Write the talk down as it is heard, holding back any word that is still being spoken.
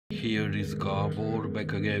Here is Gabor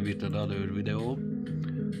back again with another video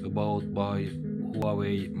about my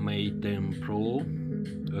Huawei Mate10 Pro,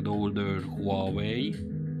 an older Huawei,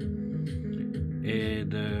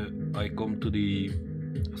 and I come to the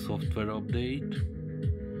software update,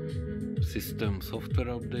 system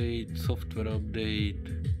software update,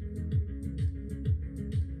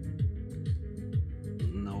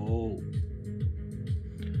 no,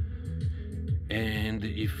 and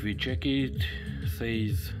if we check it,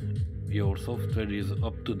 says your software is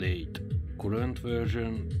up to date, current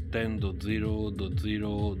version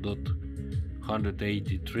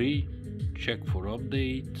 10.0.0.183, check for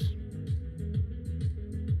updates.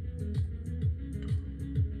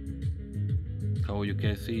 How you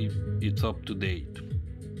can see, it's up to date.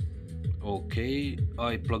 Okay,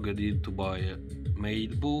 I plug it into my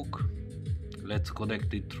MateBook. Let's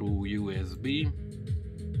connect it through USB.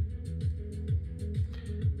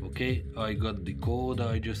 Okay, I got the code,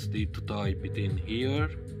 I just need to type it in here.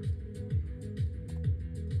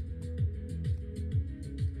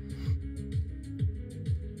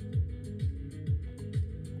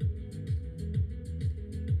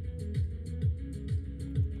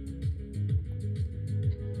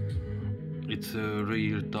 It's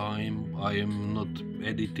real time, I am not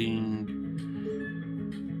editing,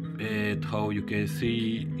 and how you can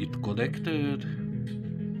see it connected.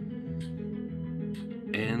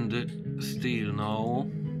 And still now,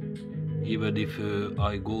 even if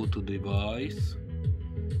I go to device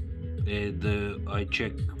and I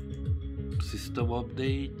check system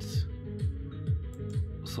updates,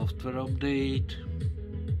 software update,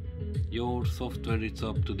 your software is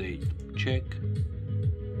up to date, check,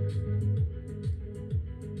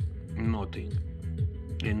 nothing.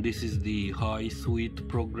 And this is the HiSuite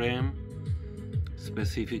program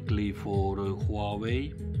specifically for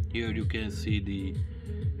Huawei. Here you can see the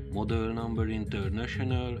model number,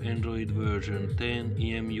 international, Android version 10,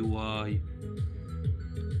 EMUI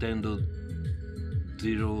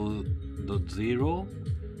 10.0.0,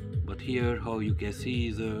 but here how you can see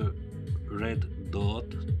is a red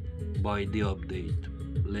dot by the update.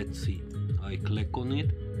 Let's see, I click on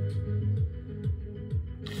it.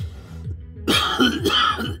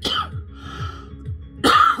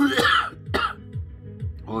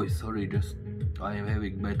 Oh, sorry, just I am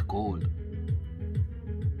having bad cold.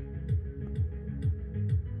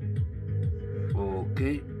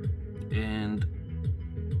 Okay, and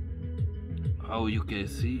how you can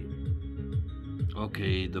see,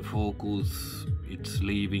 okay, the focus, it's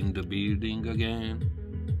leaving the building again.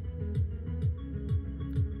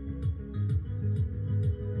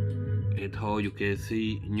 And how you can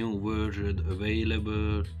see, new version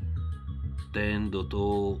available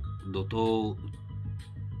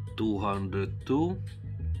 10.0.0.202,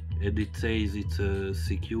 and it says it's a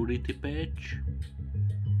security patch.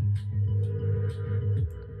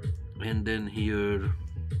 And then here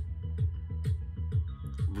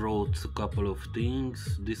wrote a couple of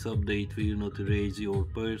things. This update will not erase your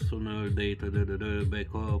personal data,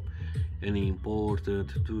 backup, any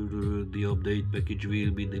important. The update package will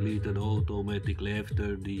be deleted automatically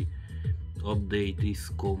after the update is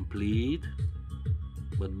complete.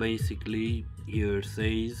 But basically here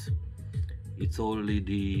says it's only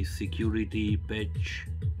the security patch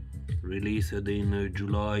released in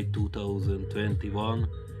July 2021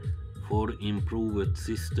 for improved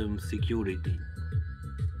system security.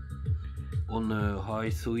 On a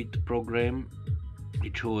HiSuite program,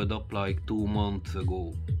 it showed up like 2 months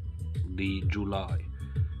ago, the July,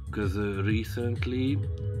 because recently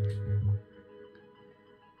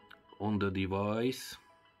on the device,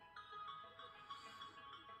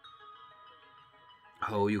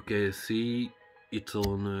 how you can see, it's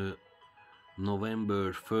on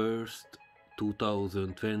November 1st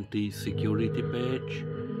 2020 security patch,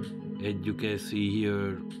 and you can see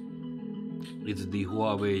here it's the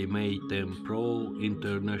Huawei Mate10 Pro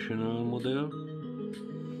international model.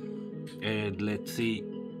 And let's see,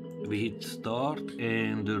 we hit start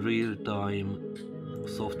and the real-time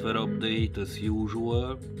software update as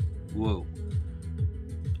usual. Whoa,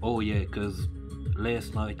 oh yeah, cause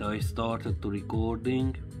last night I started to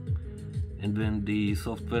recording, and when the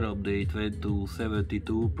software update went to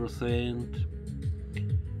 72%,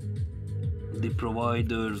 the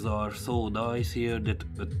providers are so nice here that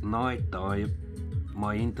at night time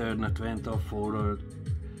my internet went off for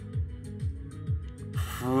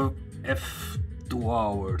 2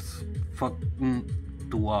 hours. Fucking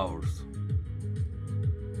 2 hours.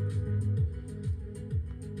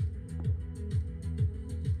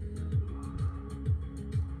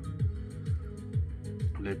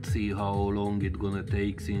 Let's see how long it's gonna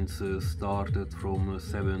take since started from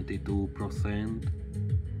 72%.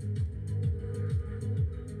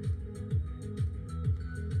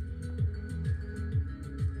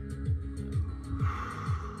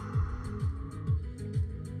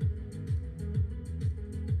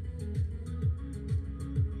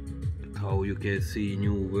 how you can see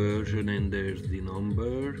new version, and there's the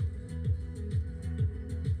number.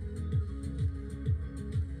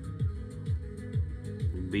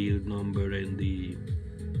 Build number and the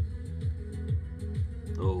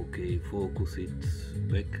okay, focus, it's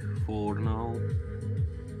back for now.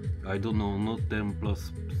 I don't know, not 10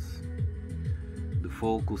 plus the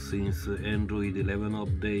focus since Android 11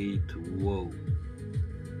 update. Whoa.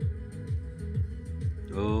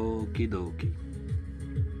 Okie dokie.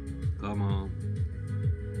 Come on.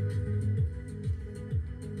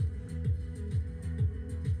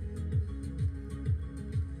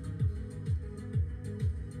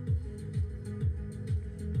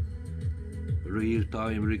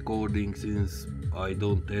 Real-time recording since I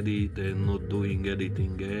don't edit and not doing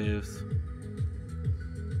anything else.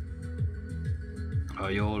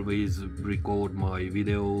 I always record my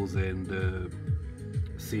videos and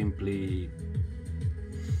simply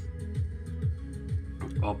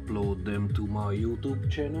upload them to my YouTube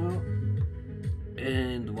channel,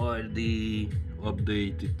 and while the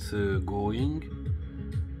update it's going,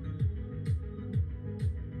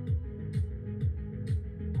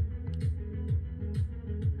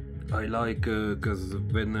 I like cause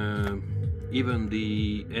when even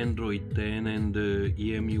the Android 10 and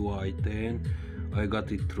EMUI 10, I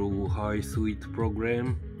got it through HiSuite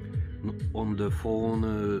program, on the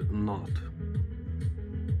phone not.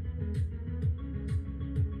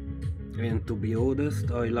 And to be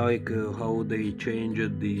honest, I like how they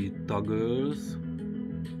changed the toggles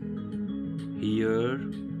here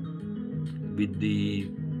with the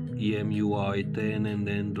EMUI 10 and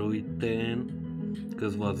Android 10,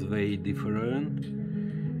 because was way different,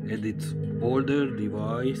 and it's older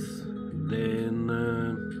device than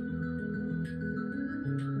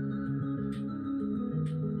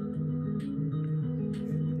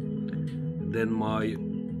my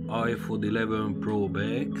iPhone 11 Pro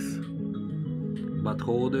Max. But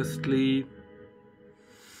honestly,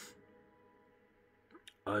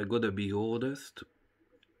 I gotta be honest,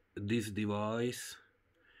 this device,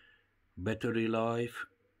 battery life,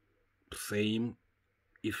 same,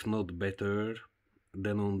 if not better,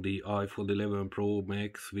 than on the iPhone 11 Pro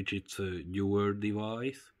Max, which it's a newer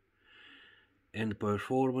device. And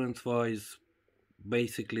performance wise,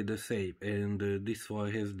 basically the same. And this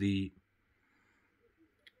one has the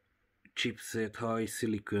chipset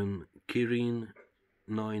HiSilicon Kirin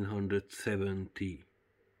 970,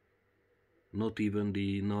 not even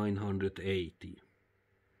the 980.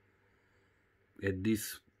 At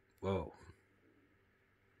this, wow,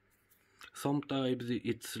 sometimes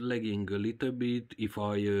it's lagging a little bit if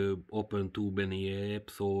I open too many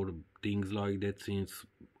apps or things like that, since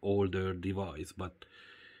older device, but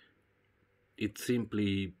it's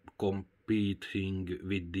simply competing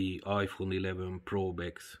with the iPhone 11 Pro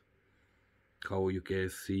Max. How you can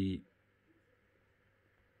see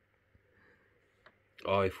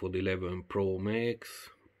iPhone 11 Pro Max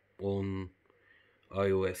on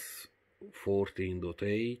iOS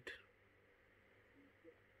 14.8.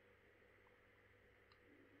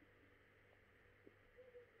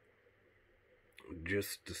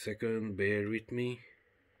 Just a second, bear with me.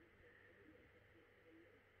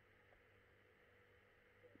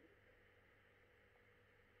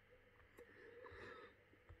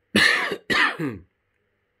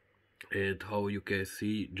 And how you can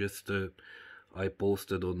see, just I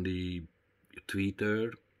posted on the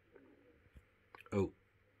Twitter. Oh,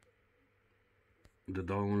 the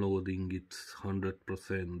downloading, it's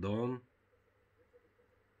 100% done.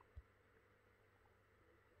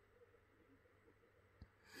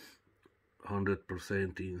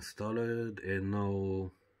 %100% installed, and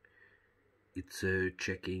now it's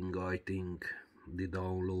checking, I think, the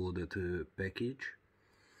downloaded package.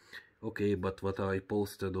 Okay, but what I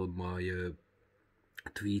posted on my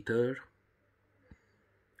Twitter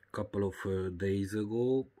couple of days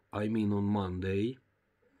ago, I mean on Monday,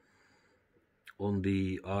 on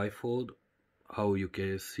the iPhone, how you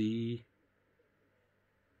can see,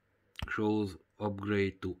 shows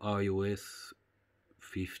upgrade to iOS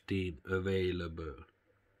 15 available,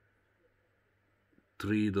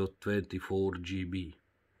 3.24 GB.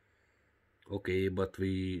 Okay, but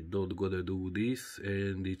we don't gonna do this,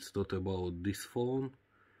 and it's not about this phone,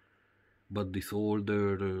 but this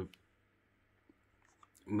older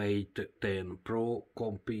Mate 10 Pro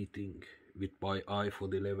competing with my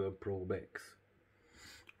iPhone 11 Pro Max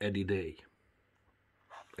any day,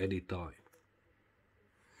 anytime.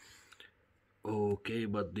 Okay,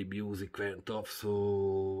 but the music went off,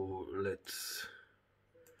 so let's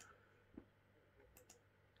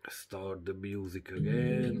start the music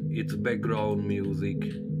again. It's background music,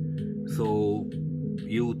 so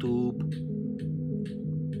YouTube,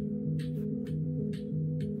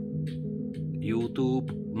 YouTube,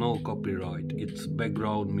 no copyright, it's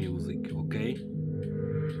background music, okay?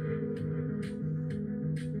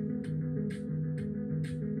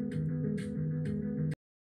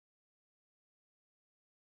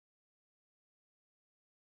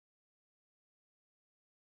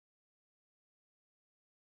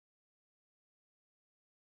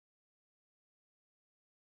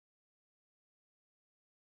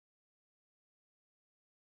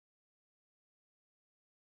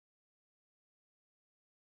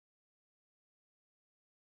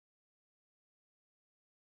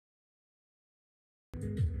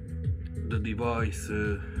 The device,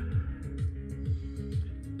 the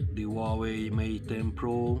Huawei Mate10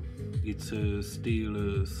 Pro, it's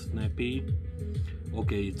still snappy.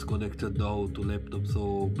 Okay, it's connected now to laptop,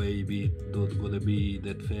 so maybe it's not gonna be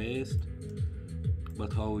that fast,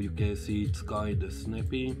 but how you can see, it's kinda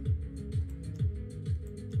snappy.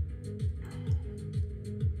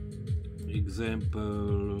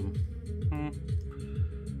 Example,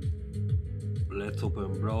 let's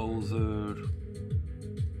open browser.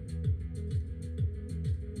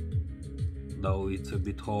 Now it's a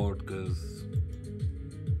bit hard because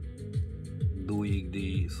doing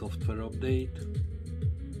the software update.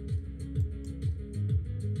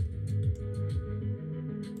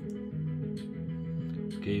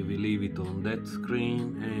 Okay, we leave it on that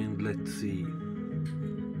screen and let's see.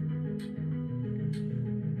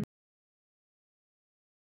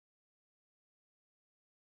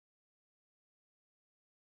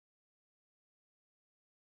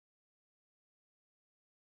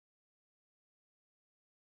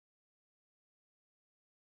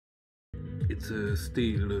 It's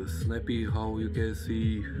still snappy, how you can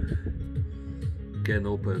see. Can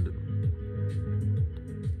open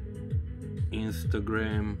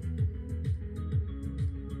Instagram,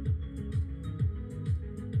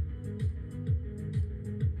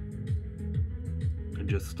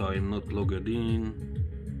 just I'm not logged in.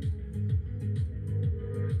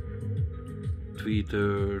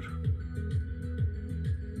 Twitter,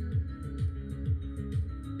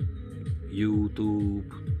 YouTube.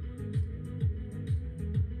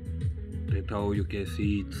 That's how you can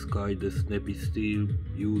see, it's kinda snappy still.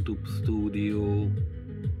 YouTube Studio.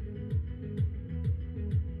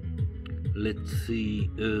 Let's see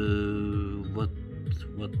what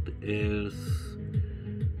else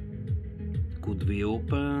could we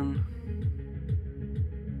open.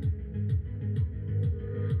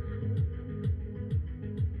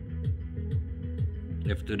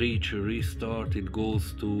 After each restart it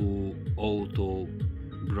goes to auto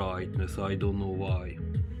brightness, I don't know why.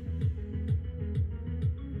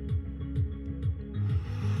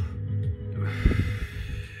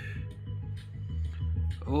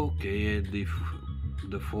 Okay, and if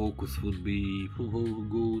the focus would be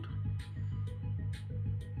good.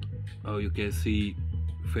 Oh, you can see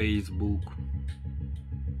Facebook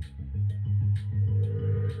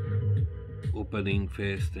opening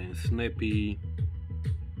fast and snappy.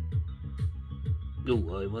 No,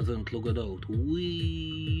 I wasn't logged out.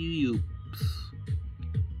 Oops.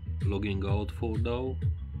 Logging out for now.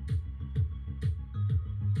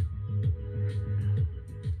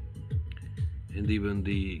 And even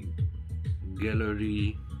the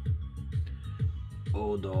gallery.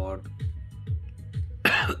 Oh, darn.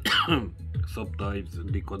 Sometimes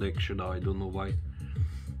the connection, I don't know why.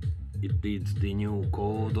 It needs the new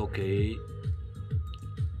code. Okay.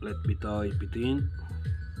 Let me type it in.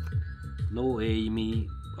 No, Amy,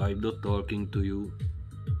 I'm not talking to you.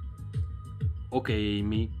 Okay,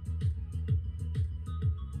 Amy.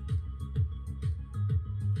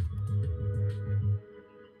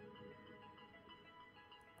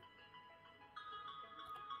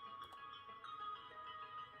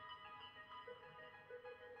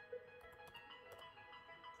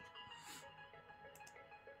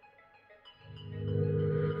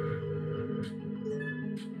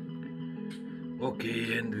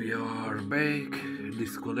 Okay, and we are back,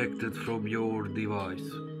 disconnected from your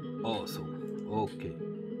device. Awesome. Okay.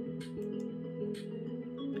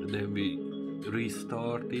 And then we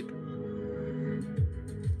restart it.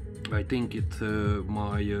 I think it's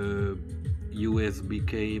my USB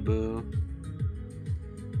cable,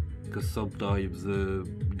 because sometimes the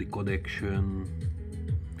connection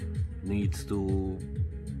needs to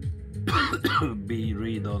be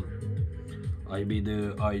redone. I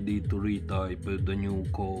mean, I need to retype the new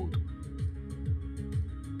code.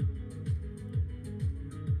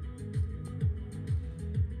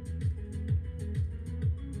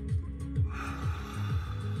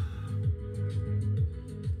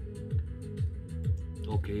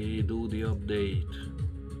 Okay, do the update.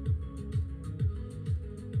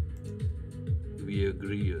 We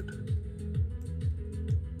agreed.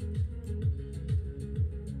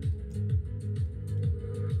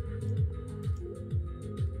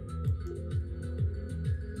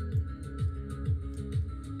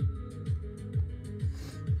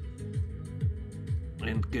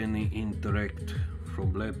 and can interact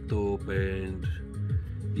from laptop and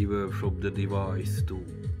even from the device too.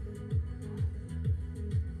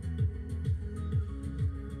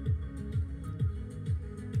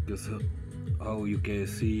 Because how you can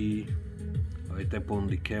see, I tap on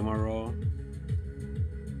the camera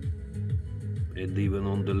and even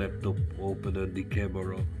on the laptop open the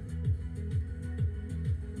camera.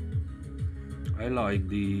 I like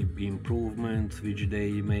the improvements which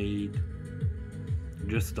they made.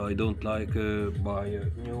 Just I don't like buy a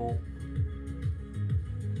new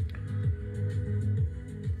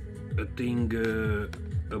thing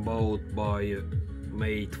about buy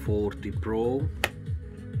Mate 40 Pro.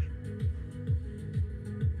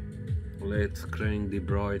 Let's crank the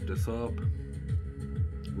brightness up.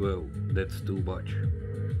 Well, that's too much.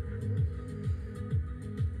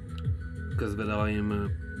 Because when I am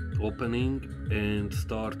opening and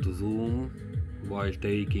start to zoom while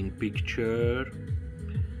taking picture,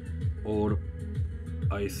 or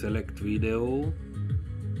I select video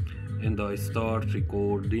and I start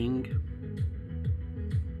recording,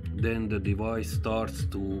 then the device starts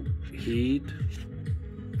to heat,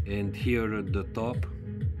 and here at the top,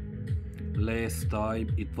 last time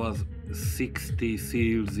it was 60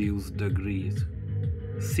 Celsius degrees.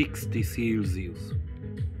 60 Celsius.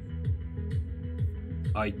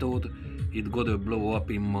 I thought it gonna blow up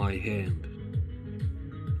in my hand.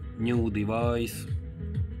 New device,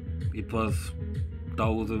 it was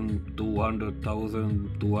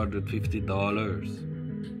 $1,250.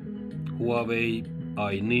 Huawei,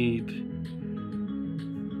 I need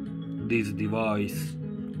this device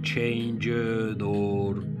changed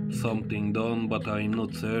or something done, but I'm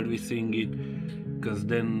not servicing it, because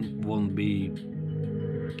then won't be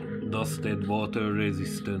dust and water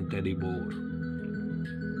resistant anymore.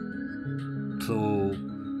 So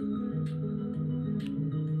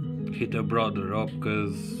hit a brother up,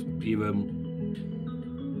 because even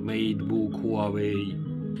MateBook Huawei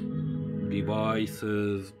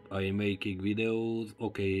devices I'm making videos,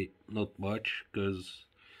 okay, not much, because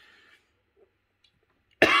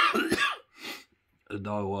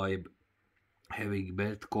now I'm having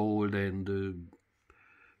bad cold and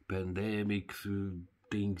pandemics,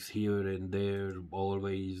 things here and there,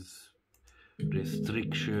 always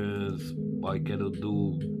restrictions. I cannot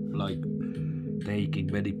do like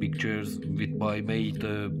taking many pictures with my Mate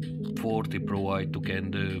 40 Pro. I took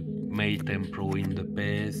and Mate 10 Pro in the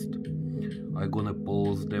past. I gonna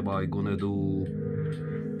pause them, I gonna do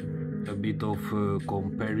a bit of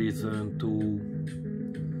comparison too.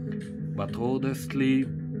 But honestly,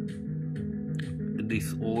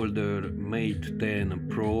 this older Mate 10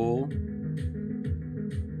 Pro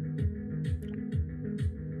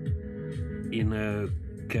in a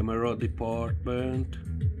camera department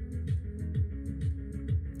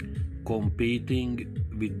competing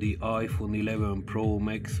with the iPhone 11 Pro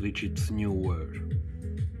Max, which is newer.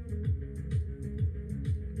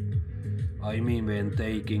 I mean when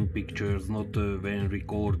taking pictures, not when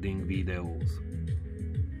recording videos.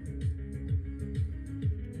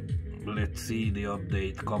 Let's see the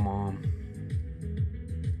update, come on.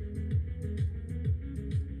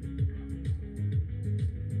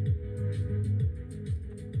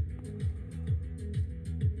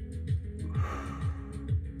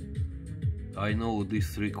 I know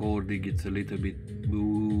this recording it's a little bit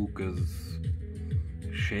blue because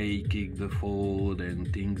shaking the phone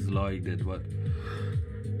and things like that, but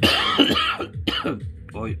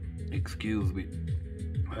oh, excuse me,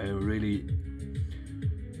 I'm really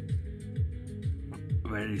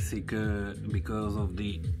very sick because of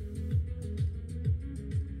the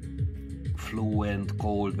flu and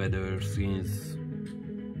cold weather since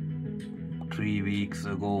 3 weeks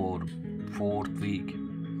ago or 4th week.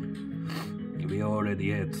 We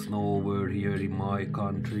already had snow over here in my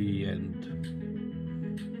country and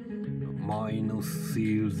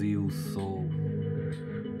 -Celsius, so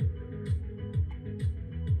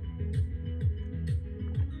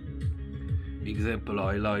example,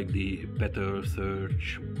 I like the better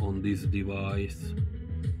search on this device.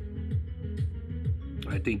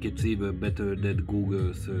 I think it's even better than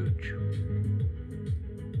Google search.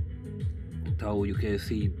 How you can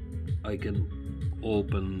see, I can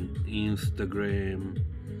open Instagram,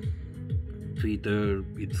 Twitter,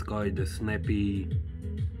 it's kinda snappy,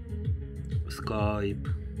 Skype,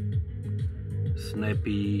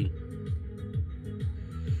 snappy,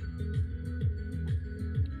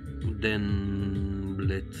 then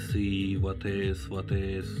let's see what else,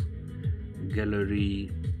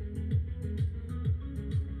 gallery.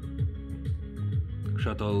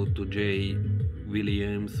 Shout out to J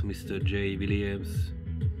Williams, Mr. J Williams.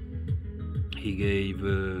 He gave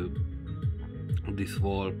this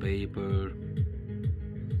wallpaper.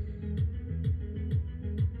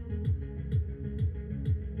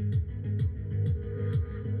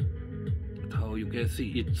 How you can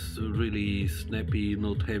see, it's really snappy,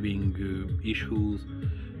 not having issues.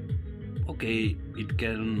 Okay, it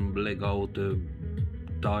can lag out a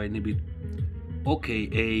tiny bit. Okay,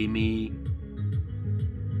 Amy.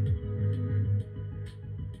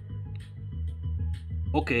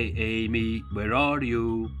 Okay, Amy, where are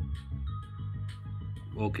you?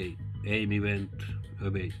 Okay, Amy went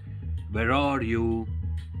away. Where are you?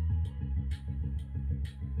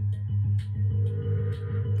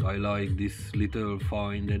 I like this little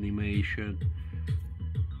find animation.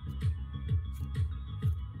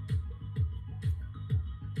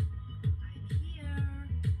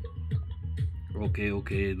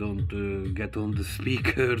 Okay, don't get on the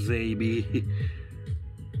speakers, Amy.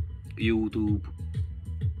 YouTube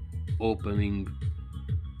opening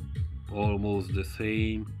almost the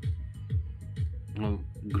same.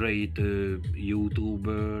 Great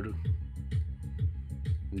YouTuber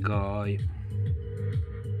guy.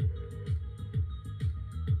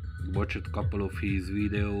 Watched a couple of his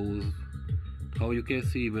videos. How you can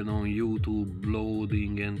see even on YouTube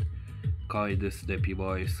loading and kinda snappy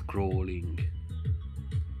by scrolling.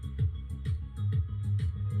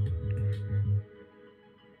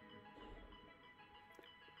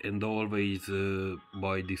 And always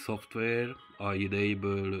by the software I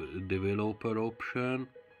enable developer option,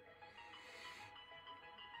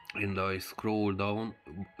 and I scroll down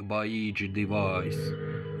by each device.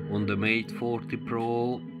 On the Mate 40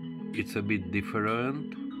 Pro it's a bit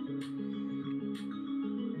different,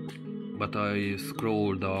 but I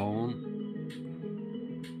scroll down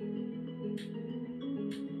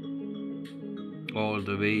all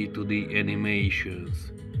the way to the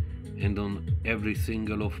animations, and on every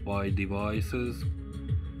single of my devices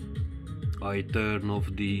I turn off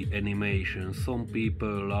the animation. Some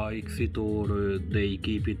people likes it, or they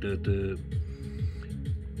keep it at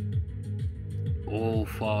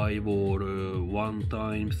 05 or 1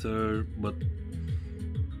 time, sir, but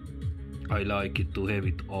I like it to have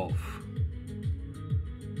it off.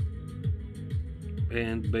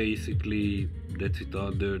 And basically that's it.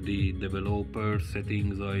 Under the developer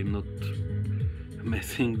settings I'm not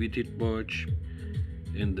messing with it much.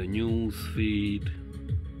 And the news feed,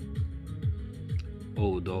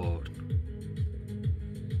 oh darn,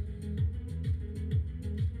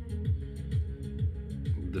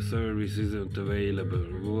 the service isn't available.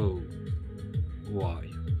 Whoa, why?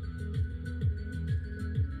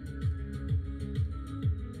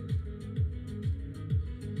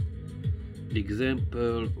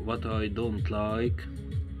 Example what I don't like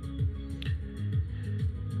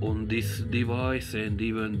on this device and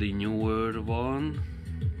even the newer one,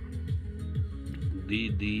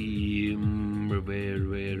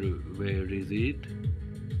 where is it?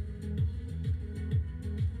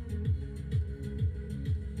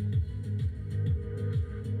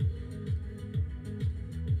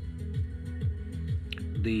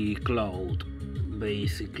 The cloud,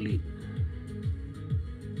 basically.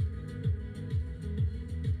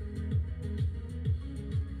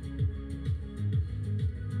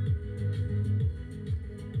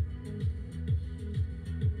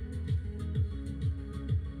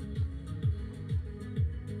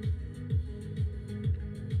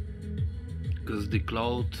 Because the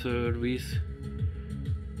cloud service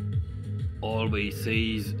always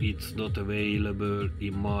says it's not available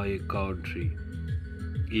in my country.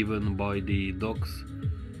 Even by the docs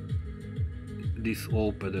this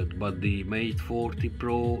opened, but the Mate 40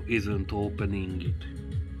 Pro isn't opening it.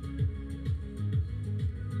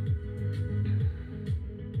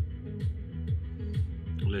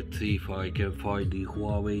 Let's see if I can find the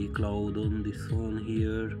Huawei cloud on this one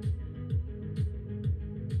here.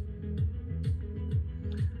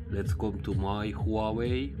 Let's come to my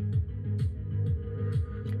Huawei.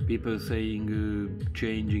 People saying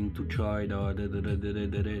changing to China.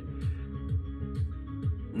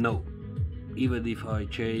 No, even if I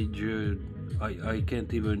change, I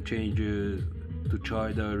can't even change to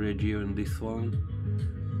China region this one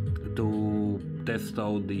to test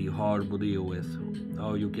out the Harmony OS.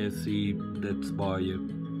 How you can see, that's my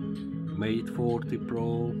Mate 40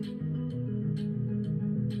 Pro.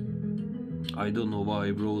 I don't know why I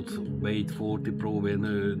wrote Mate 40 Pro when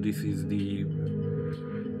this is the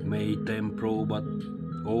Mate 10 Pro, but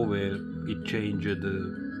oh well, it changed.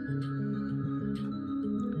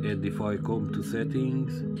 And if I come to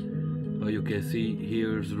settings, you can see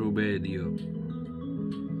here's Romania.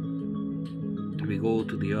 We go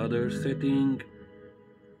to the other setting.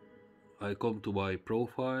 I come to my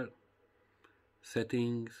profile,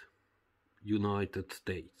 settings, United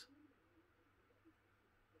States.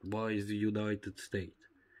 Why is the United States?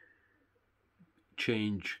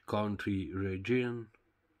 Change country region,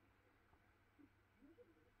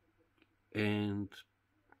 and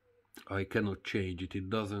I cannot change it, it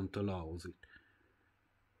doesn't allow it.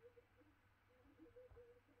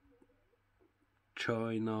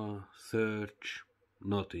 China, search,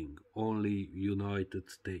 nothing, only United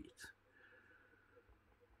States.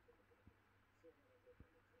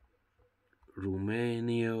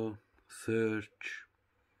 Romania, search,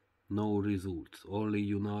 no results, only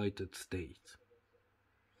United States.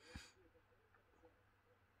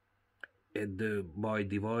 And my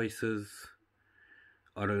devices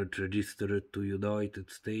aren't registered to United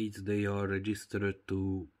States, they are registered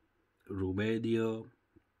to Romania,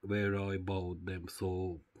 where I bought them.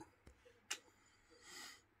 So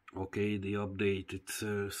okay, the update, it's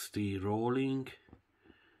still rolling,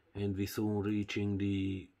 and we soon reaching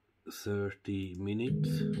the 30 minutes.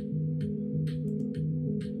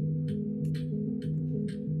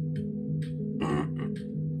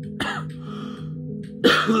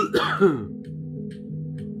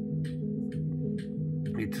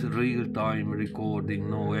 It's real-time recording,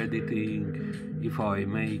 no editing. If I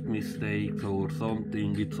make mistakes or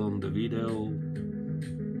something, it's on the video.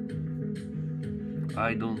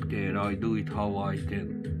 I don't care, I do it how I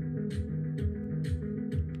can.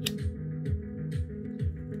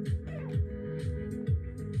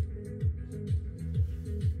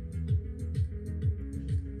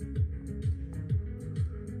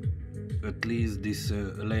 At least this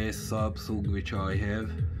last Samsung which I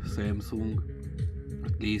have, Samsung,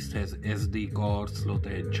 at least has SD card slot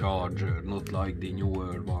and charger, not like the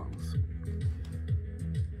newer ones.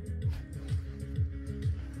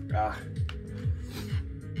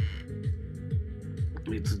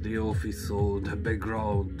 It's the office, so the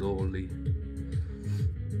background only.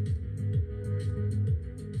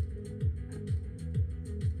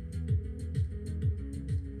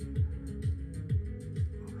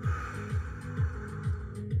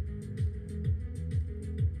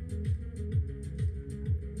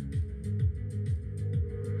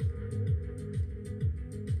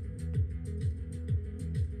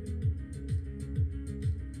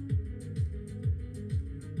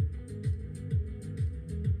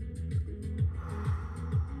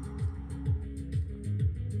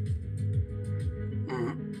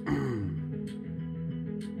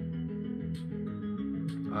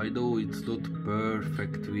 I know it's not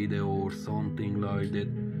perfect video or something like that.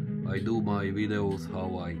 I do my videos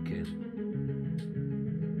how I can.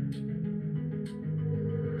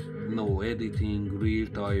 No editing,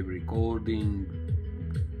 real-time recording.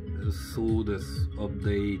 As soon as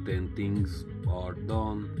update and things are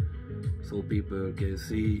done, so people can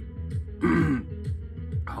see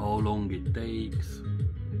how long it takes.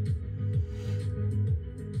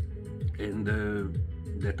 And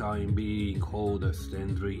the time being honest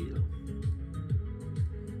and real.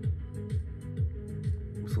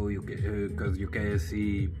 So you can, because you can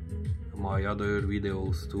see my other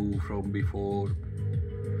videos too from before,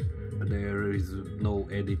 there is no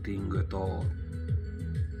editing at all.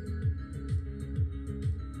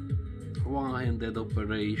 One-handed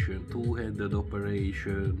operation, two-handed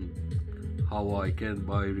operation, how I can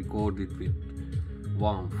record it with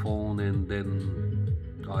one phone and then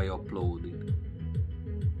I upload it.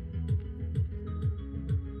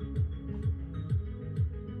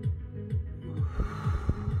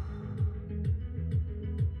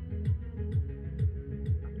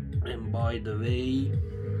 And by the way,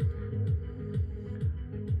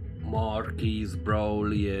 Marquis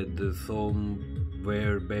Brawley and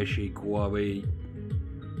somewhere bashing Huawei,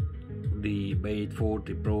 the Mate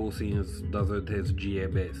 40 Pro since doesn't has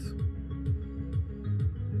GMS.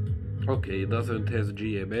 Okay, doesn't has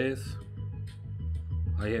GMS.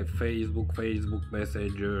 I have Facebook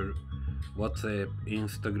Messenger, WhatsApp,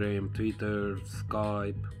 Instagram, Twitter,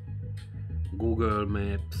 Skype, Google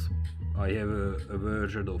Maps. I have a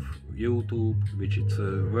version of YouTube which it's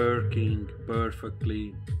working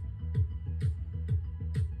perfectly,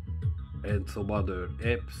 and some other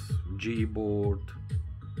apps, Gboard,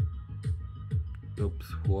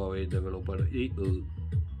 Huawei developer,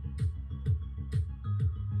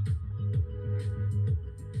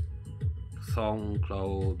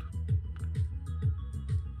 SoundCloud.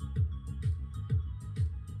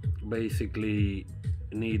 Basically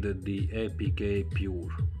needed the APK pure.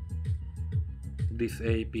 This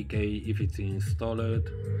APK, if it's installed,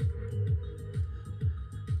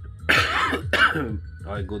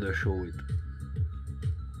 I gotta show it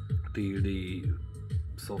till the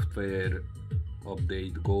software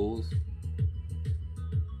update goes.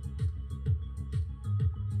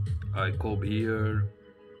 I come here,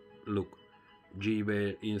 look,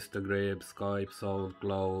 Gmail, Instagram, Skype,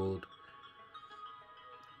 SoundCloud,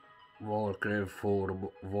 Warcraft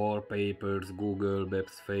 4 wallpapers, Google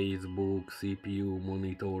Maps, Facebook, CPU,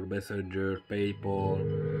 monitor, Messenger, PayPal.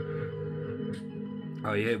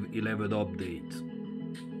 I have 11 updates.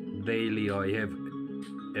 Daily I have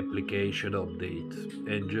application updates,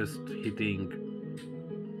 and just hitting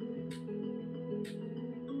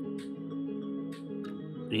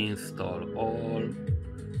install all,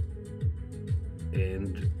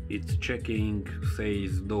 and it's checking,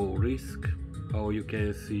 says no risk. How you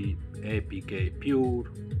can see, APK pure,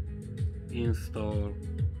 install,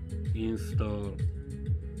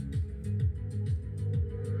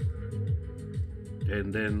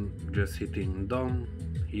 and then just hitting done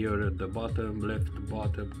here at the bottom, left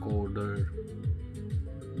bottom corner.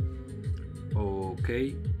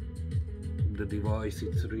 Okay, the device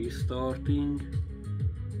is restarting.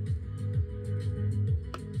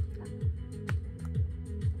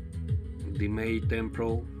 The Mate 10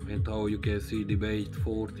 Pro, and how you can see the Mate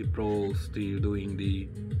 40 Pro still doing the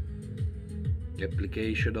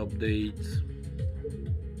application updates.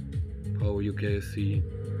 How you can see,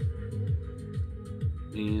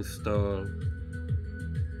 install,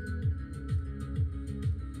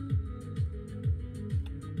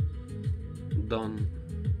 done,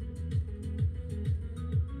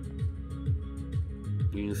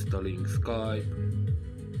 installing Skype,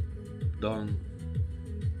 done,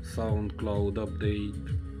 SoundCloud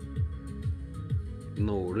update,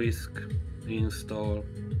 no risk, install.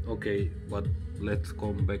 Okay, but let's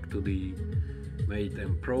come back to the Mate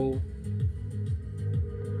 10 Pro.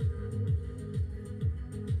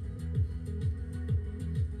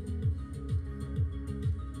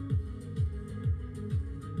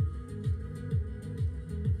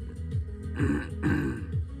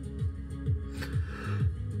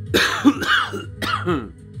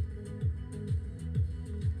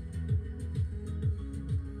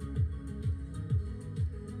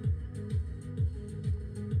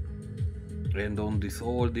 And on this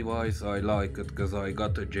old device I like it because I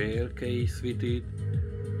got a jail case with it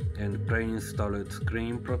and pre-installed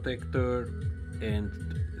screen protector, and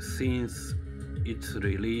since its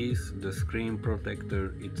release the screen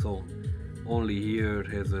protector it's on. Only here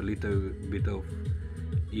has a little bit of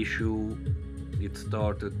issue, it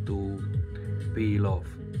started to peel off,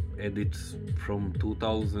 and it's from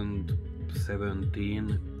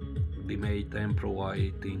 2017, the Mate 10 Pro,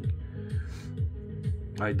 I think.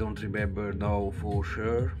 I don't remember now for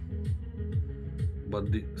sure, but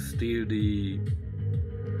still the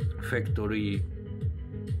factory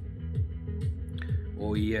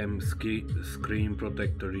OEM screen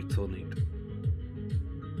protector, it's on it.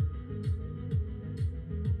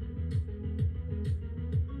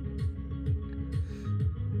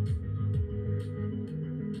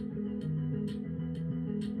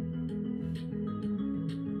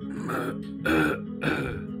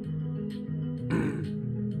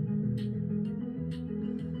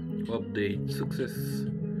 Update success.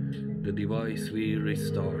 The device will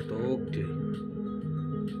restart. Okay.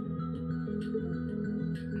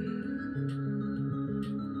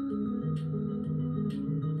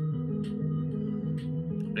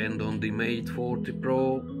 And on the Mate 40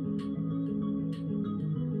 Pro,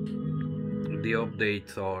 the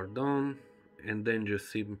updates are done, and then just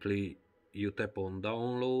simply you tap on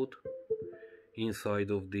download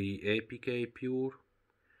inside of the APK Pure,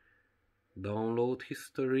 download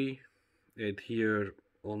history, and here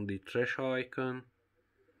on the trash icon,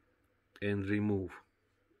 and remove,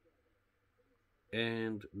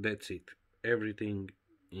 and that's it. Everything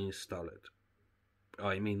installed.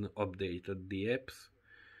 I mean, updated the apps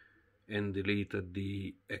and deleted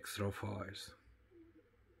the extra files.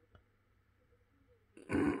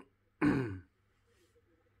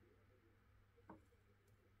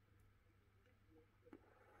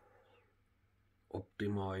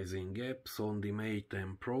 Optimizing apps on the Mate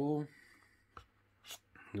 10 Pro.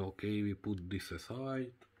 Okay, we put this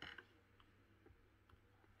aside.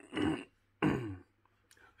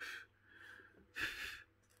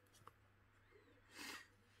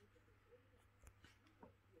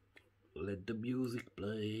 Let the music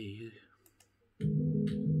play.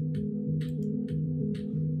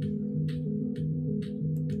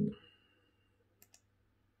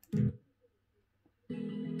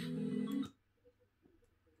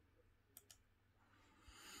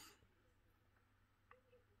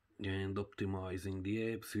 And optimizing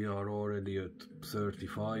the apps, we are already at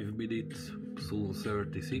 35 minutes, soon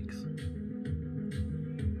 36.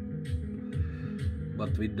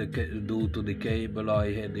 But with the due to the cable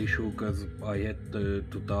I had issue because I had to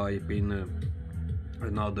type in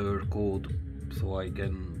another code so I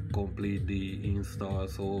can complete the install,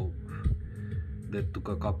 so that took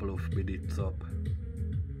a couple of minutes up.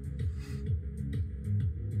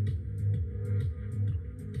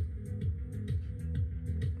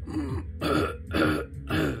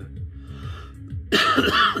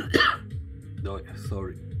 No,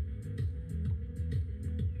 sorry.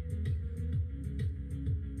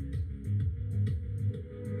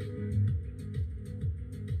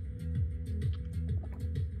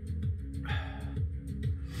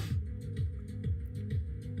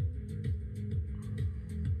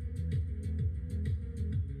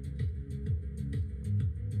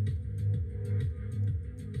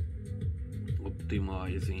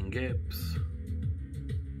 Optimizing apps.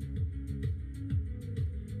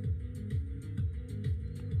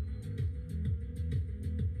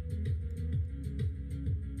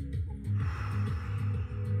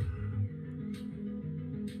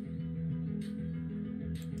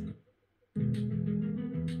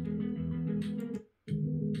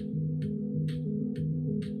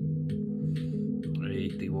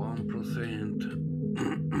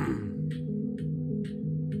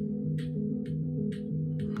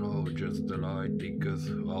 Oh, just the light, because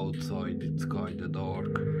outside it's kinda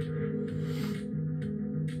dark.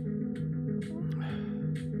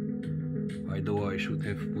 I know I should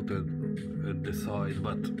have put it at the side,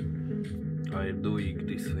 but I'm doing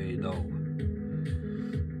this way now.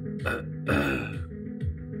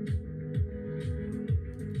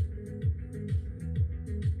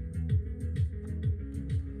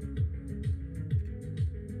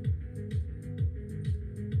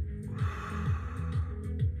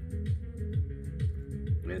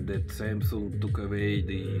 And that Samsung took away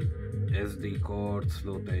the SD cards,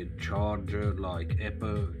 not a charger like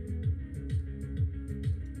Apple.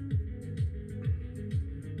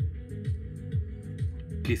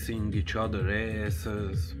 Kissing each other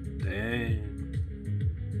asses. Damn.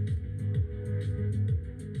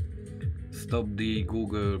 Stop the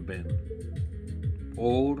Google ban.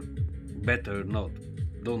 Or better not.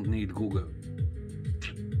 Don't need Google.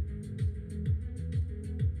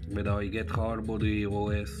 But I get Hardbody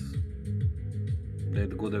OS.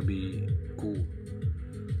 That's gonna be cool.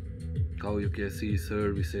 How you can see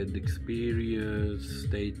service and experience,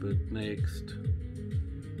 statement next.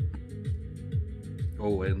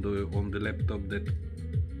 Oh, and on the laptop that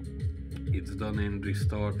it's done in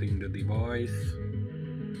restarting the device.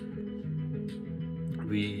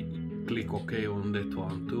 We click OK on that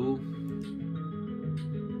one too.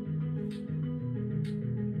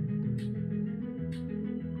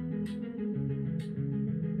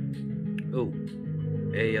 Oh,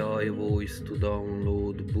 AI voice to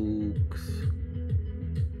download books.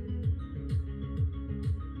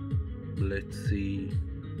 Let's see.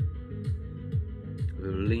 A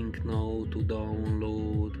link now to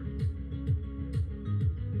download.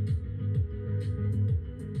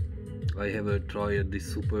 I haven't tried this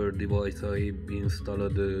super device. I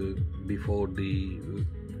installed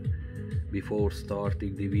before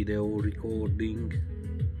starting the video recording.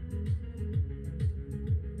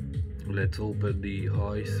 Let's open the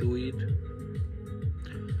HiSuite.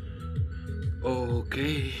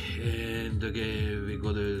 Okay, and again we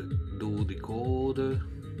gotta do the code.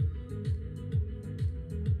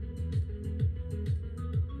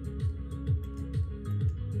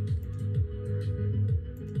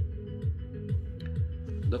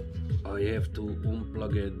 I have to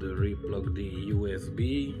unplug and replug the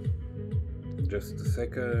USB. Just a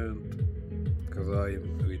second, because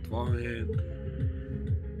I'm with one hand.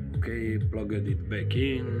 Okay, plugged it back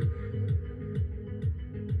in.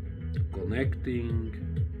 Connecting.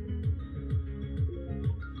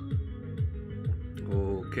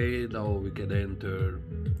 Okay, now we can enter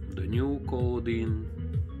the new code in.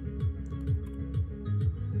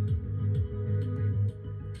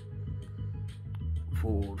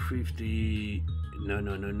 $450. No.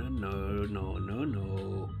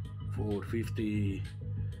 450.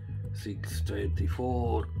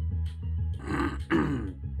 624.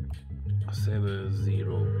 70.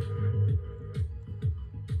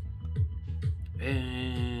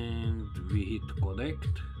 And we hit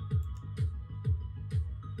connect.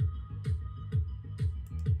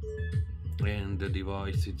 And the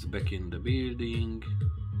device is back in the building.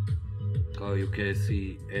 How you can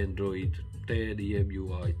see Android 10,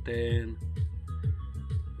 EMUI 10.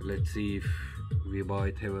 Let's see if we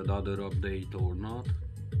might have another update or not.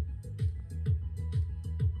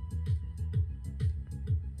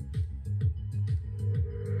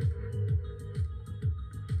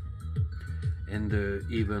 And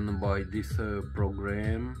even by this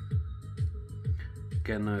program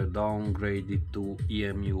can downgrade it to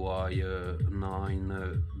EMUI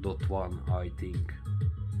 9.1, I think.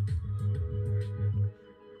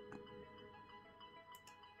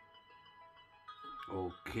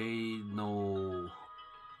 Okay, no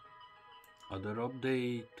other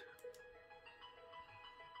update.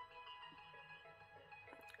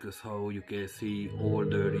 Because how you can see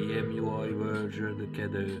older EMUI version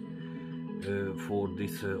can for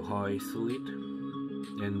this HiSuite,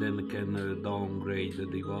 and then can downgrade the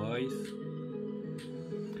device.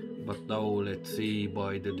 But now let's see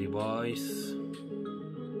by the device.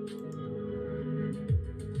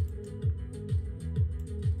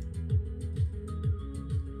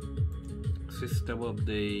 System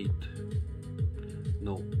update,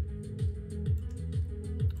 no.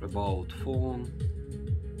 About phone,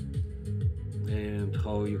 and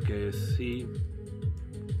how you can see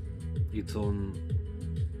it's on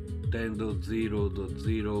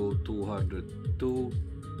 10.0.0.202,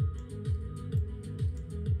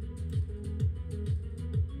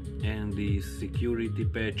 and the security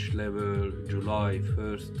patch level July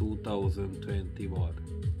 1st 2021.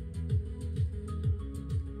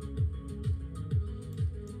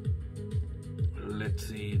 Let's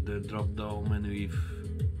see the drop down menu if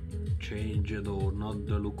changed or not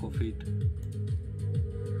the look of it.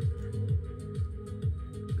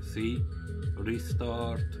 See,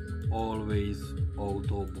 restart always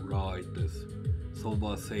auto brightness.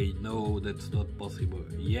 Someone say no, that's not possible.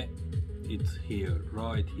 Yeah, it's here,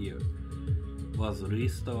 right here. Was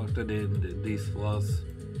restarted and this was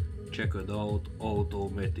checked out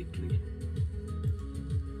automatically.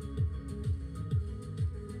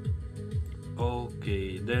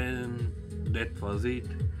 Okay, then that was it.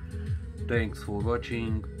 Thanks for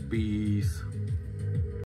watching. Peace.